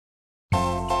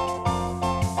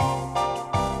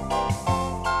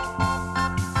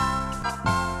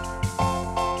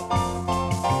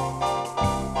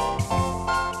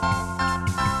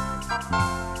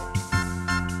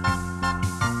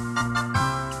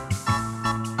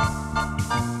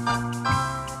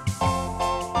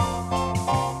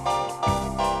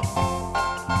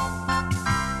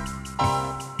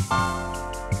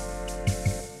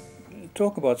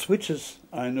talk about switches,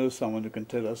 I know someone who can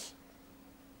tell us.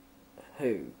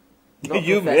 Who? Not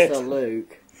You Professor bet.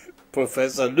 Luke.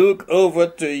 Professor Luke, over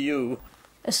to you.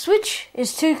 A switch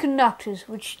is two conductors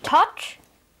which touch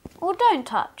or don't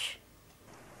touch.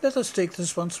 Let us take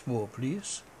this once more,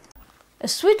 please. A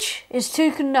switch is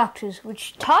two conductors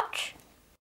which touch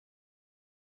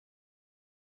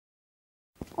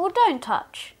or don't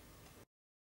touch.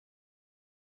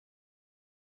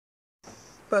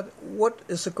 But what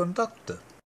is a conductor?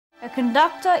 A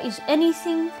conductor is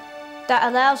anything that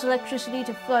allows electricity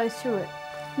to flow through it.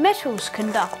 Metals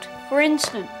conduct. For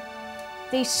instance,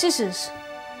 these scissors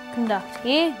conduct.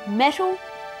 Here, metal,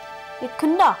 it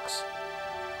conducts.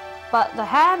 But the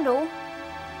handle,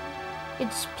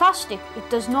 it's plastic. It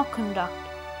does not conduct.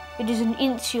 It is an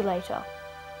insulator.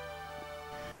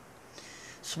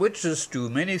 Switches do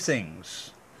many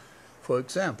things. For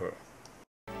example,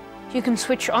 You can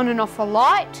switch on and off a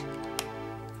light.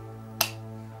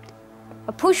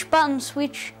 A push button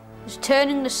switch is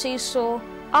turning the seesaw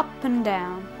up and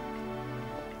down.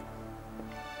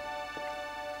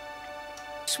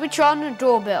 Switch on a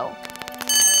doorbell.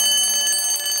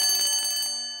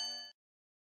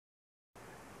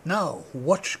 now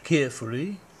watch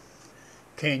carefully.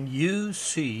 Can you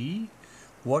see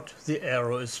what the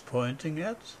arrow is pointing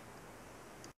at?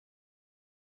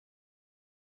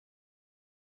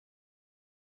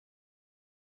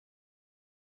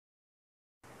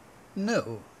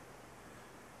 No.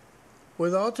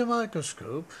 Without a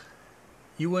microscope,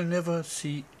 you will never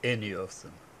see any of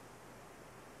them.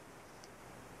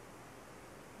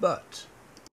 But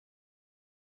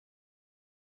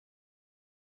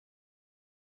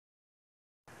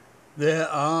there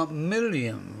are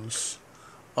millions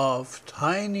of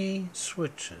tiny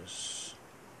switches.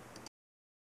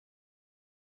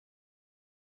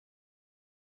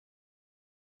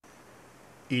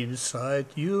 Inside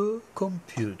your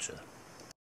computer.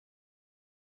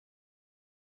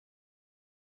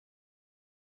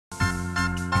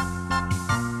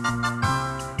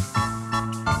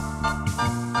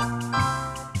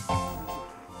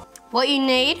 What you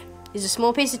need is a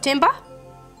small piece of timber,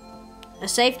 a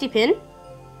safety pin,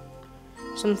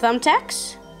 some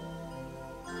thumbtacks,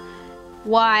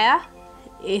 wire,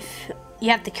 if you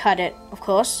have to cut it, of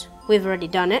course, we've already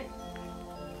done it,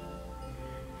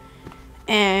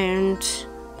 and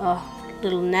a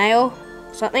little nail,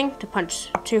 something to punch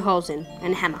 2 holes in,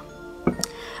 and a hammer.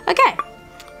 Okay,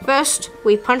 first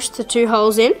we punch the 2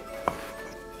 holes in.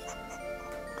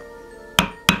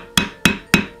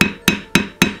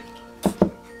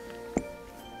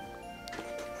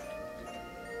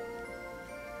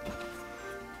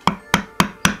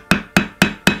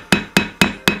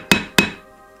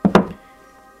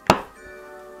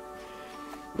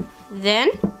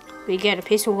 Then we get a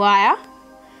piece of wire,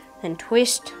 then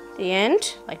twist the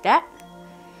end like that.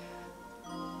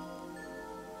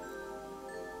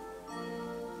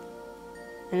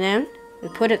 And then we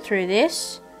put it through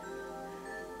this.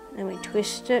 Then we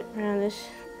twist it around this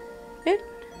bit.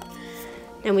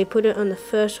 Then we put it on the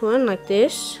first one like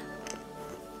this.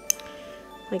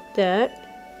 Like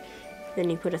that. Then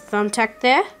you put a thumbtack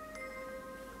there.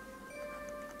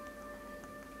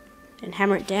 And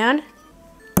hammer it down.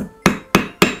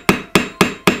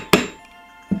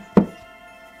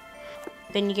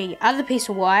 Then you get your other piece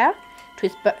of wire,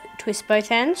 twist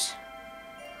both ends.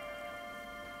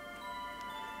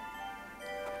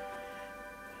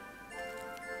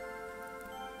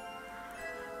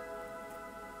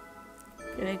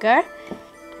 There we go.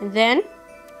 And then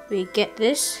we get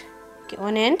this, get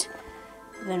one end,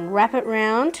 then wrap it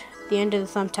round the end of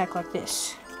the thumbtack like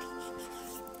this.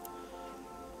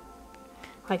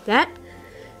 Like that.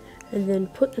 And then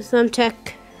put the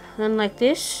thumbtack on like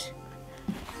this.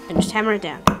 And just hammer it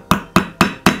down.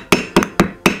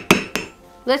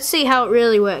 Let's see how it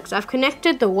really works. I've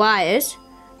connected the wires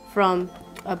from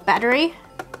a battery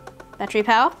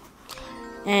power,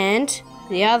 and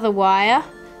the other wire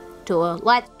to a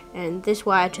light, and this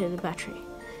wire to the battery.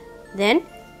 Then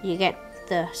you get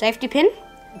the safety pin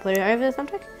and put it over the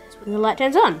thumbtack when the light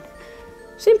turns on.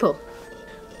 Simple.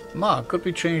 Mark, could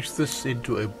we change this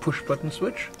into a push button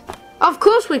switch? Of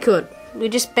course we could. We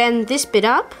just bend this bit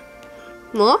up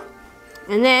more,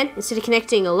 and then instead of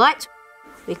connecting a light,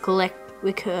 we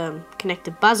connect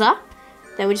a buzzer,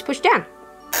 then we just push down.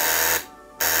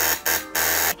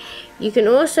 You can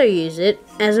also use it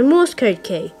as a Morse code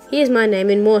key. Here's my name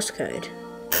in Morse code.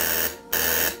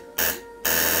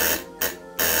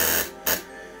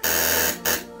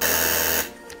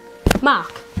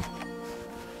 Mark.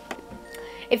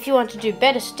 If you want to do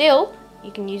better still,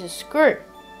 you can use a screw.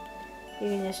 You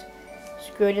can just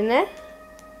screw it in there.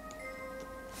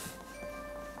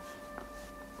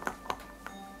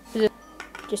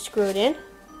 just screw it in.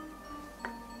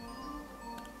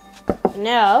 And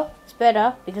now it's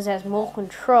better because it has more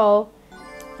control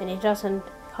and it doesn't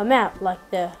come out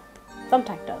like the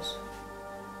thumbtack does.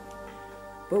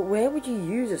 But where would you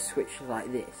use a switch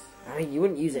like this? I mean, you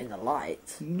wouldn't use it in the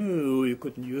light. No, you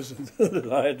couldn't use it in the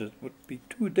light. It would be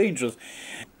too dangerous.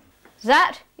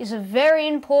 That is a very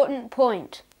important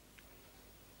point.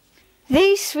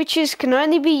 These switches can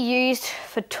only be used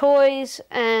for toys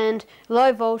and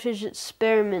low voltage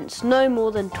experiments, no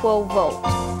more than 12 volts.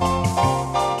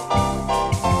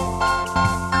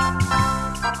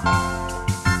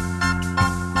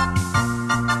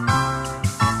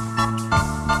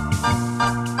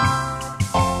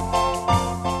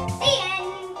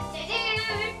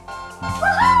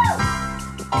 Woohoo!